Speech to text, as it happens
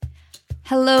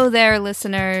Hello there,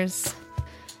 listeners.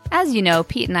 As you know,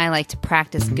 Pete and I like to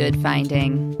practice good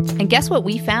finding. And guess what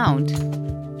we found?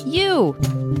 You!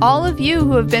 All of you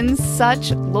who have been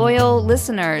such loyal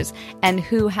listeners and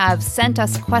who have sent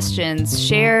us questions,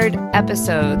 shared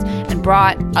episodes, and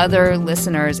brought other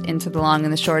listeners into the Long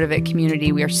and the Short of It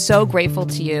community. We are so grateful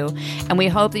to you, and we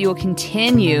hope that you will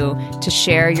continue to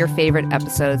share your favorite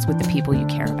episodes with the people you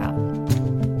care about.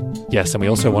 Yes, and we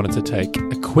also wanted to take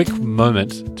a quick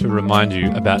moment to remind you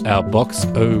about our Box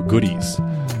O Goodies,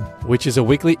 which is a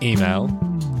weekly email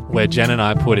where Jen and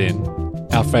I put in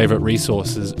our favorite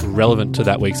resources relevant to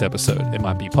that week's episode. It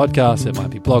might be podcasts, it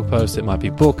might be blog posts, it might be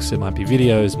books, it might be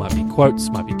videos, it might be quotes,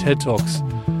 it might be TED Talks,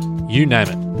 you name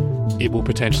it. It will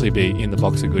potentially be in the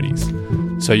box of goodies.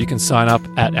 So you can sign up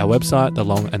at our website,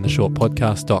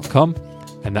 thelongandtheshortpodcast.com,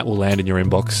 and that will land in your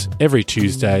inbox every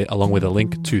Tuesday along with a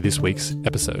link to this week's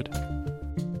episode.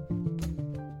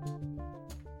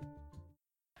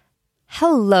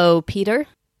 Hello, Peter.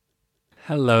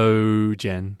 Hello,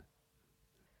 Jen.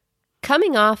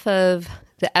 Coming off of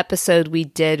the episode we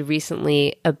did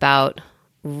recently about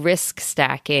risk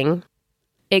stacking,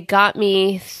 it got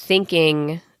me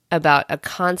thinking about a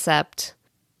concept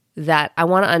that I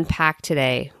want to unpack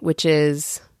today, which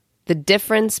is the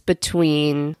difference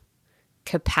between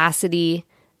capacity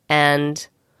and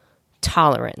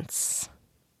tolerance.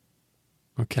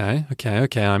 Okay.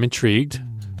 I'm intrigued.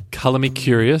 Color me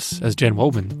curious, as Jen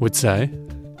Waldman would say.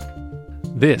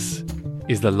 This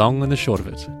is the long and the short of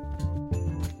it.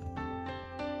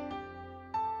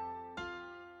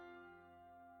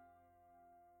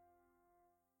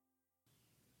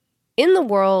 In the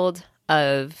world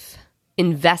of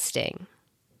investing,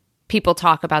 people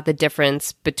talk about the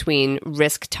difference between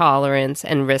risk tolerance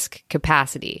and risk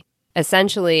capacity.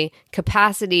 Essentially,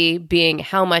 capacity being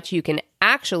how much you can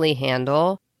actually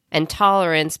handle, and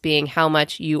tolerance being how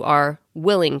much you are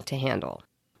willing to handle.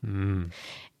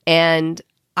 And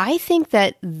I think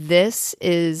that this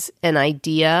is an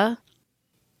idea,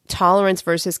 tolerance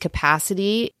versus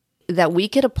capacity, that we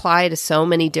could apply to so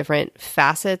many different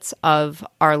facets of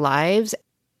our lives.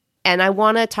 And I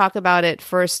want to talk about it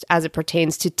first as it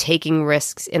pertains to taking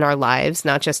risks in our lives,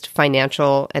 not just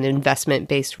financial and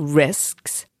investment-based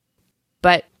risks,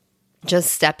 but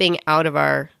just stepping out of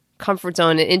our comfort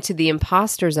zone and into the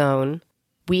imposter zone.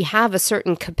 We have a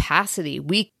certain capacity.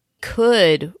 We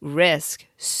could risk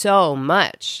so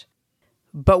much,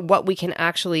 but what we can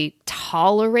actually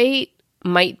tolerate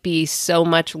might be so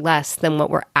much less than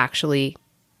what we're actually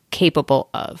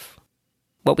capable of,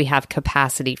 what we have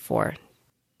capacity for.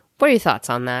 What are your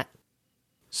thoughts on that?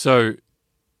 So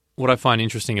what I find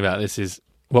interesting about this is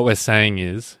what we're saying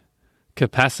is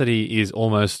capacity is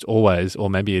almost always,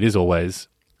 or maybe it is always,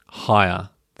 higher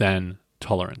than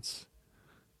tolerance.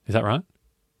 Is that right?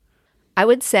 I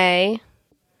would say,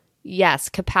 yes,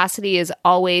 capacity is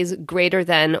always greater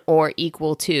than or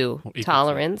equal to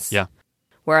tolerance. Yeah.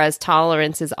 Whereas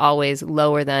tolerance is always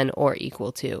lower than or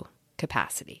equal to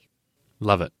capacity.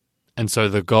 Love it. And so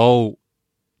the goal,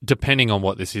 depending on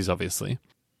what this is, obviously,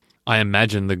 I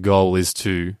imagine the goal is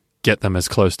to get them as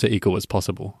close to equal as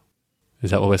possible.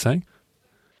 Is that what we're saying?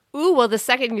 Ooh, well, the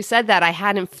second you said that, I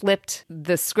hadn't flipped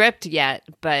the script yet,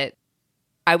 but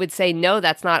I would say no,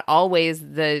 that's not always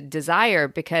the desire,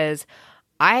 because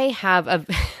I have a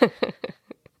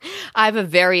I have a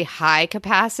very high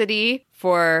capacity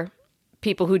for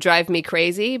people who drive me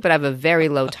crazy, but I have a very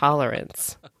low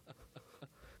tolerance.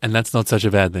 And that's not such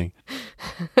a bad thing.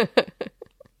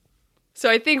 So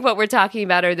I think what we're talking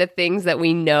about are the things that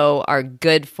we know are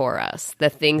good for us, the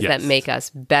things that make us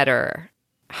better.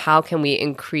 How can we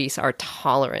increase our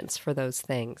tolerance for those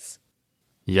things?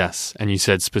 Yes, and you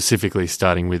said specifically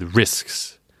starting with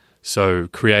risks. So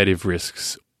creative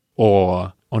risks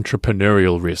or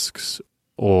entrepreneurial risks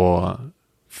or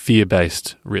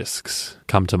fear-based risks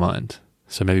come to mind.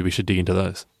 So maybe we should dig into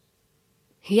those.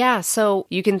 Yeah, so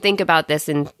you can think about this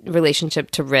in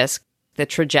relationship to risk, the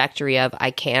trajectory of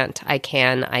I can't, I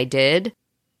can, I did.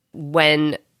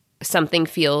 When something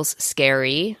feels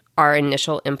scary, our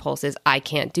initial impulse is I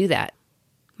can't do that.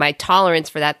 My tolerance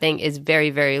for that thing is very,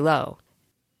 very low.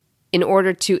 In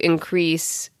order to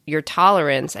increase your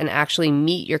tolerance and actually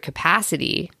meet your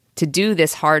capacity to do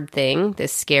this hard thing,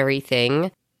 this scary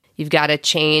thing, you've got to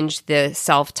change the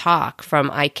self-talk from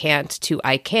I can't to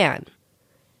I can.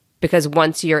 Because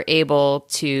once you're able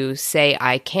to say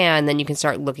I can, then you can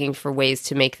start looking for ways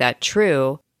to make that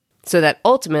true so that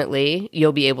ultimately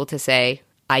you'll be able to say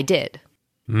I did.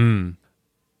 You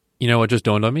know what just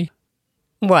dawned on me?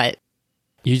 What?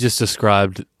 You just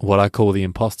described what I call the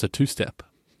imposter two-step.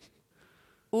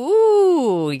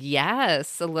 Ooh,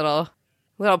 yes. A little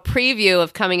Little preview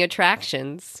of coming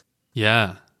attractions.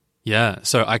 Yeah. Yeah.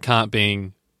 So I can't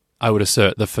being, I would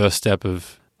assert, the first step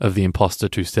of the imposter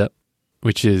two-step,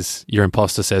 which is your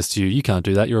imposter says to you, you can't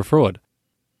do that, you're a fraud.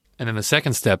 And then the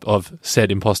second step of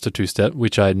said imposter two-step,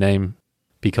 which I name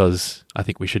because I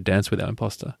think we should dance with our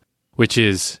imposter, which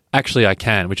is actually I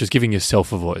can, which is giving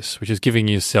yourself a voice, which is giving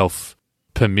yourself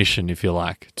permission, if you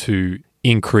like, to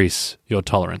increase your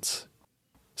tolerance.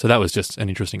 So that was just an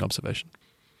interesting observation.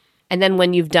 And then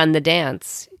when you've done the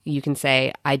dance, you can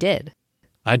say, I did.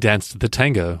 I danced the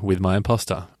tango with my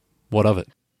imposter. What of it?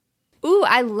 Ooh,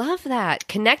 I love that.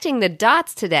 Connecting the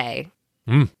dots today.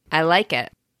 I like it.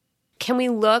 Can we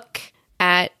look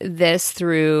at this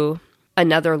through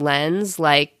another lens,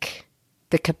 like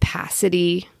the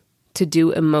capacity to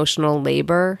do emotional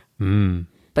labor,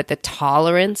 but the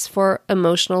tolerance for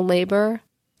emotional labor?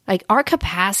 Like our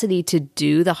capacity to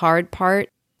do the hard part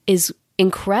is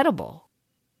incredible.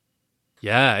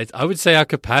 Yeah, I would say our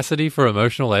capacity for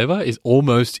emotional labor is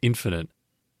almost infinite.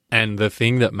 And the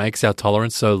thing that makes our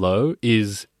tolerance so low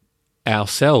is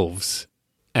ourselves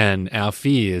and our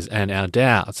fears and our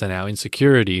doubts and our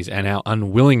insecurities and our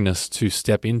unwillingness to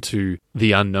step into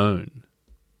the unknown.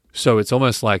 So it's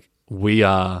almost like we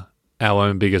are our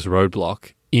own biggest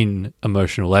roadblock in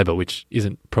emotional labor, which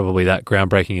isn't probably that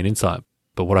groundbreaking an insight.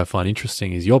 But what I find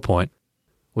interesting is your point,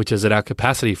 which is that our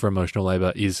capacity for emotional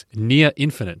labor is near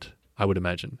infinite, I would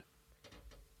imagine.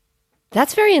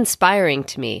 That's very inspiring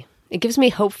to me. It gives me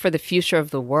hope for the future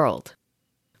of the world.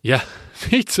 Yeah,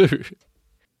 me too.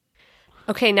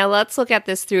 Okay, now let's look at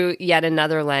this through yet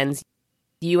another lens.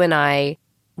 You and I,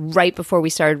 right before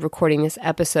we started recording this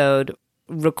episode,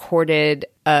 recorded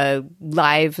a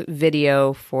live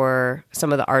video for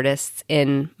some of the artists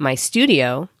in my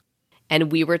studio,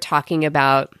 and we were talking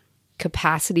about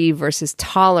capacity versus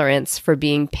tolerance for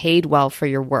being paid well for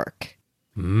your work.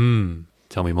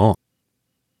 Tell me more.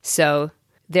 So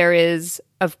there is,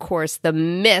 of course, the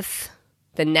myth,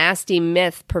 the nasty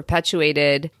myth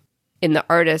perpetuated in the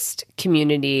artist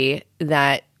community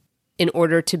that in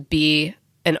order to be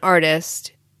an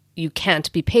artist, you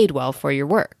can't be paid well for your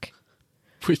work.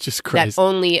 Which is crazy. That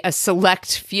only a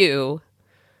select few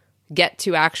get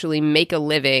to actually make a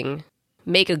living,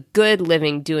 make a good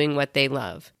living doing what they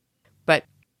love. But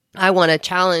I want to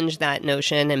challenge that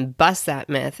notion and bust that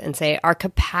myth and say our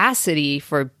capacity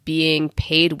for being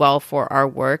paid well for our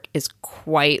work is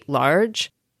quite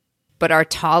large, but our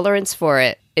tolerance for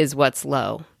it is what's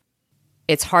low.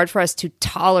 It's hard for us to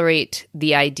tolerate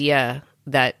the idea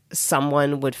that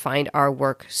someone would find our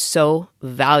work so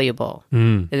valuable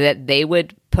that they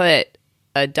would put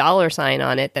a $sign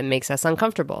on it that makes us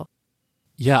uncomfortable.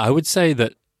 Yeah, I would say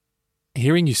that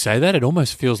hearing you say that, it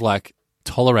almost feels like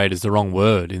tolerate is the wrong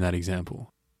word in that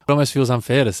example. It almost feels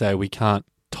unfair to say we can't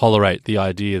tolerate the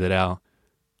idea that our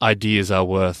ideas are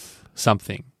worth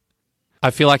something.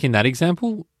 I feel like in that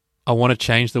example, I want to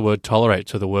change the word tolerate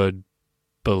to the word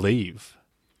believe.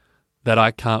 That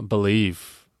I can't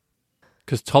believe.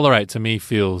 Because tolerate to me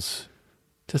just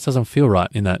doesn't feel right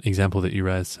in that example that you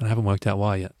raised. And I haven't worked out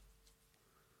why yet.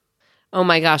 Oh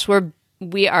my gosh,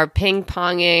 we are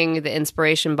ping-ponging the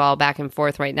inspiration ball back and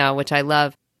forth right now, which I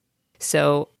love.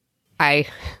 So I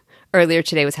earlier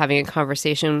today was having a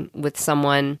conversation with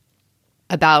someone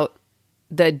about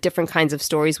the different kinds of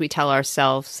stories we tell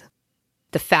ourselves,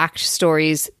 the fact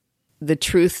stories, the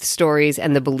truth stories,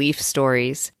 and the belief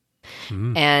stories.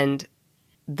 And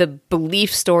the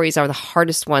belief stories are the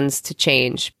hardest ones to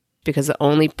change because the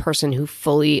only person who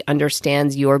fully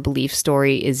understands your belief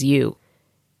story is you.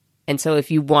 And so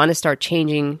if you want to start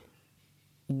changing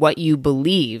what you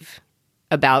believe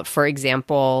about, for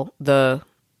example, the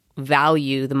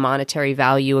monetary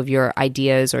value of your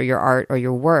ideas or your art or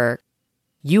your work,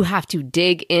 you have to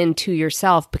dig into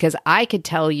yourself, because I could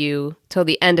tell you till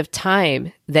the end of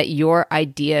time that your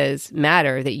ideas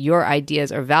matter, that your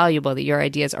ideas are valuable, that your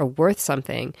ideas are worth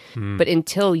something. But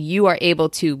until you are able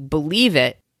to believe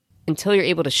it, until you're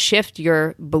able to shift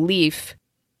your belief,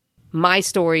 my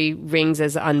story rings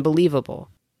as unbelievable.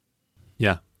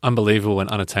 Yeah, unbelievable and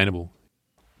unattainable.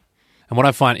 And what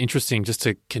I find interesting, just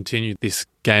to continue this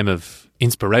game of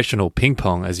inspirational ping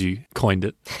pong, as you coined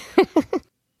it,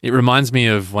 it reminds me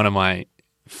of one of my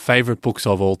favorite books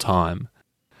of all time,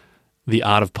 The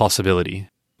Art of Possibility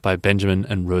by Benjamin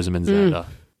and Rosamund Zander.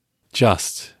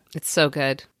 It's so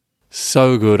good.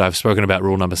 So good. I've spoken about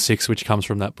rule number 6, which comes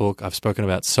from that book. I've spoken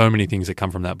about so many things that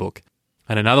come from that book.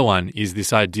 And another one is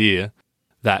this idea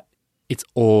that it's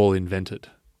all invented,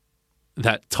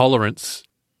 that tolerance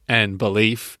and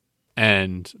belief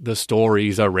and the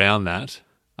stories around that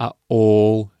are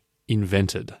all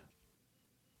invented.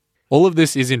 All of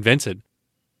this is invented.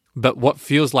 But what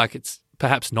feels like it's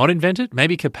perhaps not invented,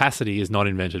 maybe capacity is not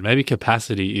invented. Maybe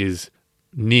capacity is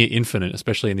near infinite,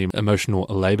 especially in the emotional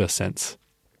labor sense.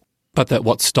 But that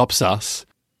what stops us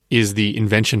is the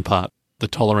invention part, the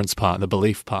tolerance part, the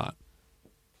belief part.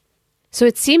 So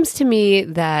it seems to me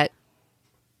that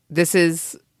this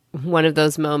is one of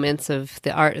those moments of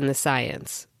the art and the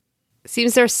science. It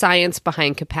seems there's science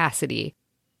behind capacity.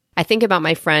 I think about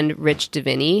my friend Rich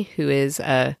Diviney, who is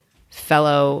a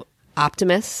fellow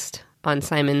optimist on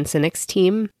Simon Sinek's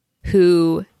team,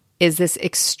 who is this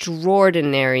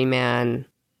extraordinary man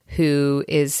who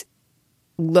is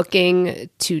looking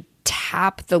to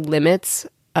tap the limits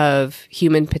of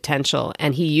human potential.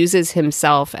 And he uses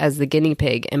himself as the guinea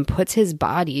pig and puts his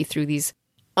body through these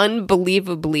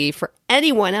unbelievably, for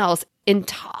anyone else,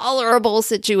 intolerable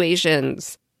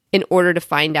situations in order to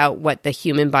find out what the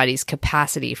human body's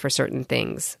capacity for certain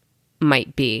things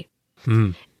might be.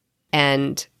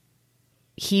 And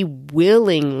he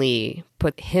willingly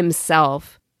put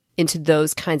himself into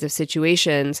those kinds of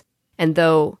situations. And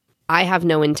though I have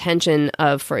no intention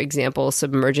of, for example,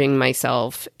 submerging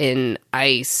myself in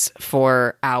ice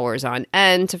for hours on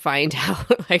end to find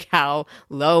out like how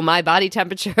low my body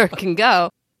temperature can go,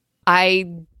 I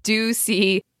do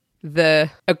see the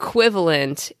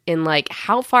equivalent in like,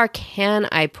 how far can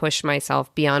I push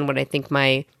myself beyond what I think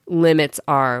my limits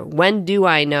are? When do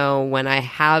I know when I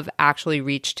have actually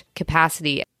reached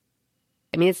capacity?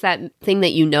 I mean, it's that thing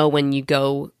that you know when you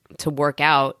go to work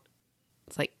out.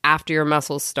 It's like after your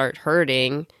muscles start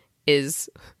hurting is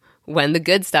when the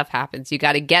good stuff happens. You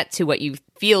got to get to what you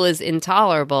feel is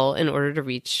intolerable in order to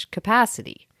reach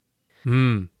capacity.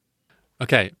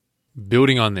 Okay,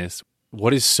 building on this,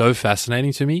 what is so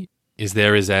fascinating to me is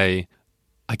there is I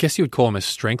guess you would call him a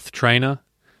strength trainer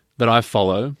that I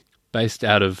follow based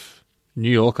out of New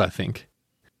York, I think.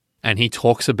 And he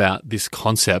talks about this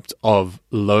concept of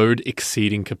load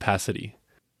exceeding capacity.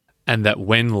 And that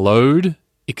when load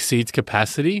exceeds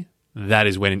capacity, that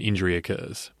is when an injury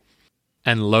occurs.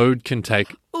 And load can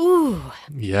take...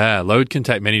 load can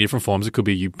take many different forms. It could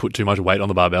be you put too much weight on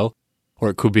the barbell, or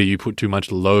it could be you put too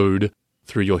much load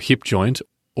through your hip joint,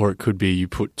 or it could be you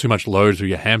put too much load through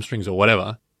your hamstrings or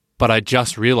whatever. But I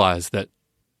just realized that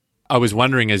I was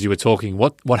wondering as you were talking,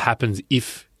 what happens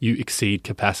if you exceed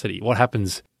capacity? What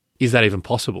happens? Is that even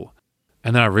possible?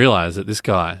 And then I realized that this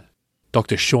guy,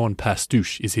 Dr. Sean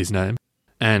Pastouche is his name,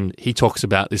 and he talks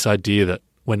about this idea that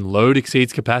when load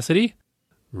exceeds capacity,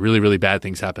 really, really bad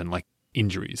things happen, like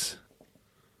injuries.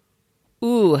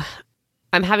 Ooh,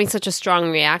 I'm having such a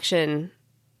strong reaction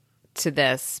to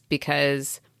this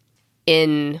because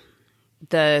in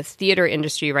the theater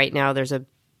industry right now, there's a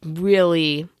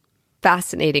really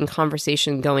fascinating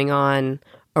conversation going on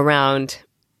around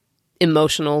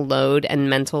emotional load and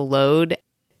mental load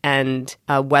and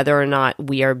whether or not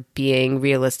we are being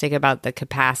realistic about the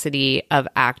capacity of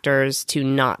actors to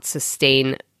not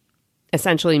sustain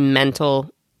essentially mental,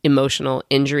 emotional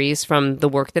injuries from the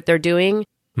work that they're doing.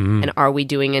 And are we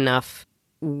doing enough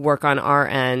work on our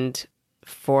end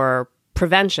for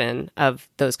prevention of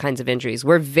those kinds of injuries?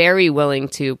 We're very willing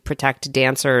to protect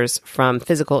dancers from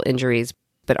physical injuries,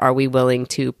 but are we willing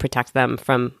to protect them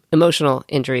from emotional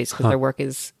injuries because their work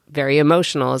is very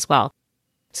emotional as well?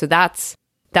 So that's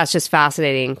just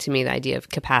fascinating to me, the idea of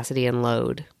capacity and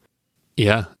load.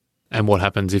 Yeah. And what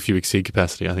happens if you exceed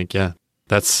capacity? I think, yeah,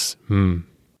 that's...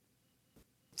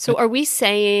 So are we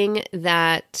saying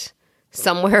that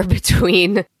somewhere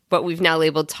between what we've now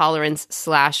labeled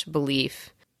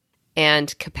tolerance/belief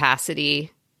and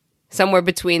capacity, somewhere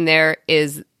between there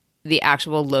is the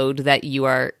actual load that you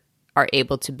are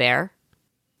able to bear?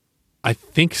 I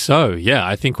think so, yeah.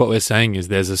 I think what we're saying is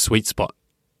there's a sweet spot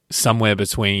somewhere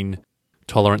between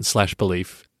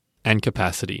tolerance/belief and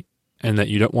capacity, and that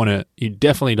you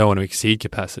definitely don't want to exceed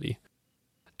capacity.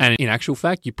 And in actual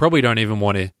fact, you probably don't even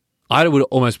want to, I would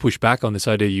almost push back on this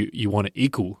idea you want to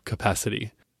equal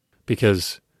capacity,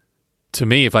 because to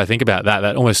me, if I think about that,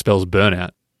 that almost spells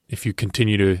burnout. If you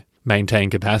continue to maintain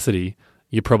capacity,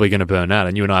 you're probably going to burn out.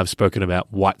 And you and I have spoken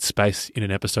about white space in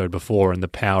an episode before and the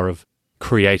power of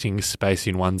creating space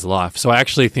in one's life. So I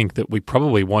actually think that we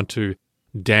probably want to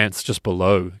dance just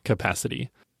below capacity.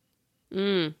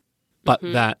 But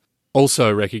that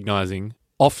also recognizing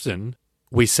often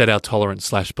we set our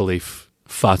tolerance/belief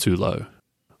far too low.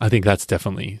 I think that's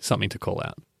definitely something to call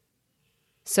out.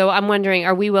 So I'm wondering,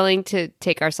 are we willing to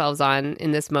take ourselves on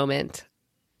in this moment?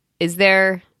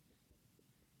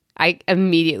 I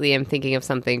immediately am thinking of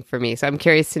something for me. So I'm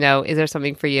curious to know, is there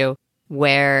something for you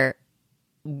where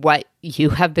what you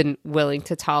have been willing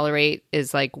to tolerate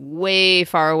is like way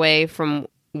far away from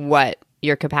what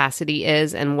your capacity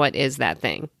is, and what is that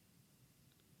thing?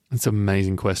 That's an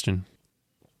amazing question.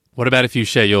 What about if you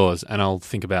share yours and I'll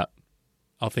think about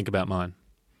mine?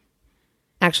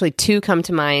 Actually, two come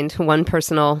to mind, one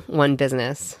personal, one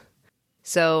business.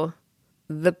 So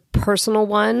the personal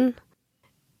one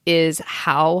is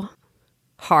how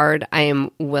hard I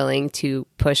am willing to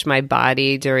push my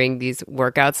body during these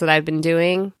workouts that I've been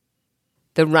doing.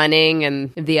 The running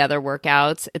and the other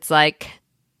workouts. It's like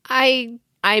I'm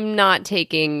not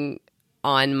taking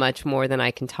on much more than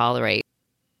I can tolerate.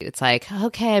 It's like,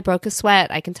 okay, I broke a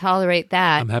sweat. I can tolerate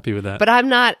that. I'm happy with that. But I'm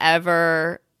not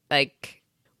ever like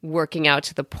working out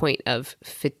to the point of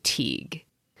fatigue.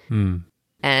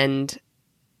 And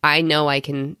I know I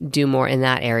can do more in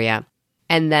that area.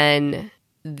 And then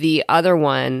the other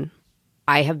one,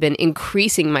 I have been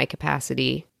increasing my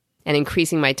capacity and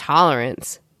increasing my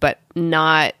tolerance, but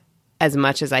not as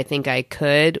much as I think I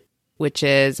could, which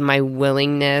is my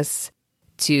willingness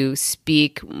to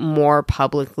speak more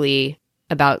publicly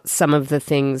about some of the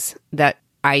things that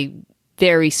I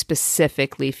very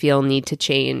specifically feel need to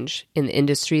change in the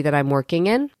industry that I'm working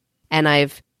in. And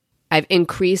I've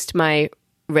increased my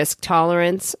risk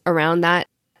tolerance around that,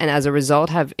 and as a result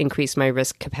have increased my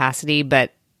risk capacity,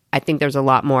 but I think there's a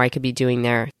lot more I could be doing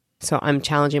there. So I'm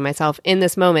challenging myself in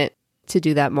this moment to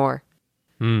do that more.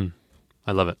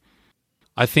 I love it.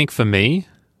 I think for me,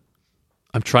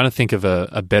 I'm trying to think of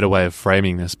a better way of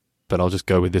framing this, but I'll just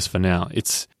go with this for now.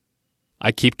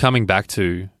 I keep coming back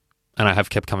to, and I have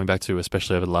kept coming back to,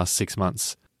 especially over the last 6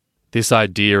 months, this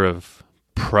idea of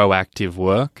proactive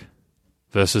work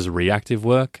versus reactive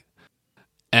work.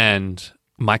 And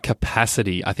my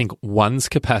capacity, I think one's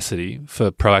capacity for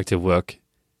proactive work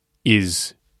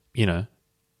is, near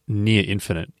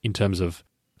infinite in terms of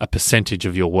a percentage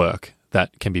of your work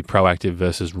that can be proactive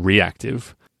versus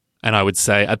reactive. And I would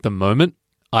say at the moment,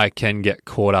 I can get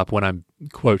caught up when I'm,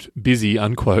 quote, busy,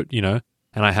 unquote,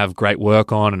 and I have great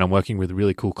work on and I'm working with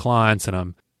really cool clients and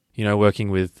I'm, working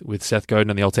with Seth Godin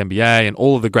and the Alt MBA and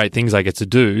all of the great things I get to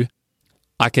do.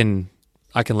 I can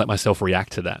let myself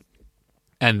react to that.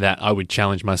 And that I would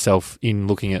challenge myself in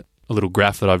looking at a little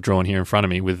graph that I've drawn here in front of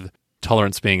me with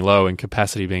tolerance being low and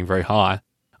capacity being very high.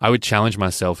 I would challenge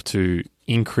myself to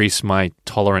increase my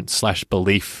tolerance /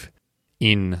 belief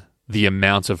in the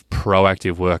amount of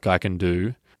proactive work I can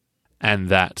do. And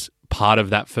that part of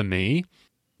that for me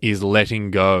is letting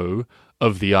go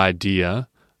of the idea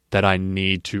that I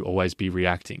need to always be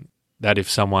reacting. That if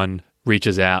someone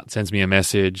reaches out, sends me a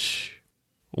message,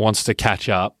 wants to catch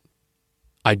up,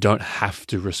 I don't have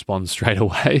to respond straight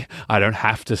away. I don't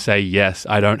have to say yes.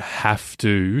 I don't have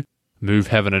to move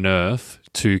heaven and earth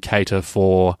to cater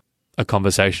for a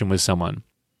conversation with someone.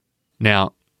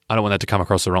 Now, I don't want that to come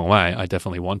across the wrong way. I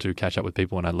definitely want to catch up with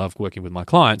people and I love working with my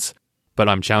clients, but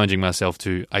I'm challenging myself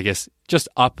to, I guess, just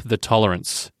up the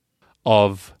tolerance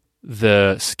of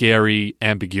the scary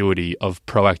ambiguity of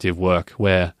proactive work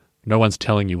where no one's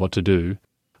telling you what to do,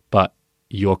 but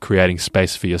you're creating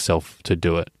space for yourself to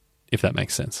do it, if that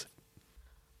makes sense.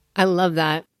 I love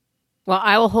that. Well,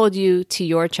 I will hold you to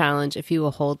your challenge if you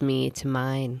will hold me to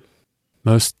mine.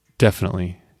 Most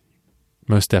definitely.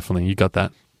 Most definitely. You got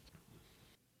that.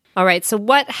 All right. So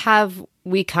what have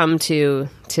we come to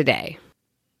today?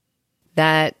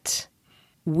 That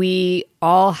we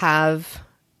all have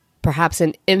perhaps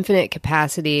an infinite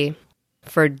capacity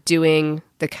for doing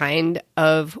the kind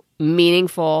of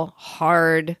meaningful,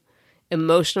 hard,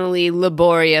 emotionally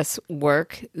laborious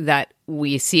work that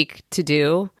we seek to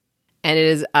do. And it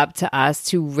is up to us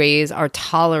to raise our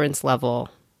tolerance level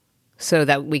so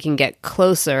that we can get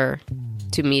closer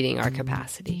to meeting our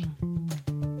capacity.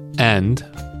 And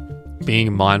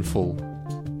being mindful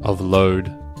of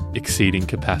load exceeding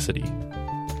capacity,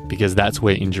 because that's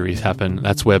where injuries happen.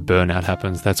 That's where burnout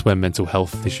happens. That's where mental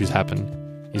health issues happen,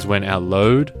 is when our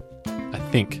load,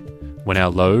 when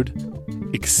our load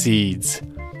exceeds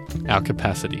our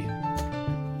capacity.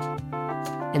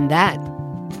 And that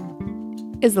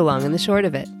is the long and the short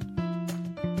of it.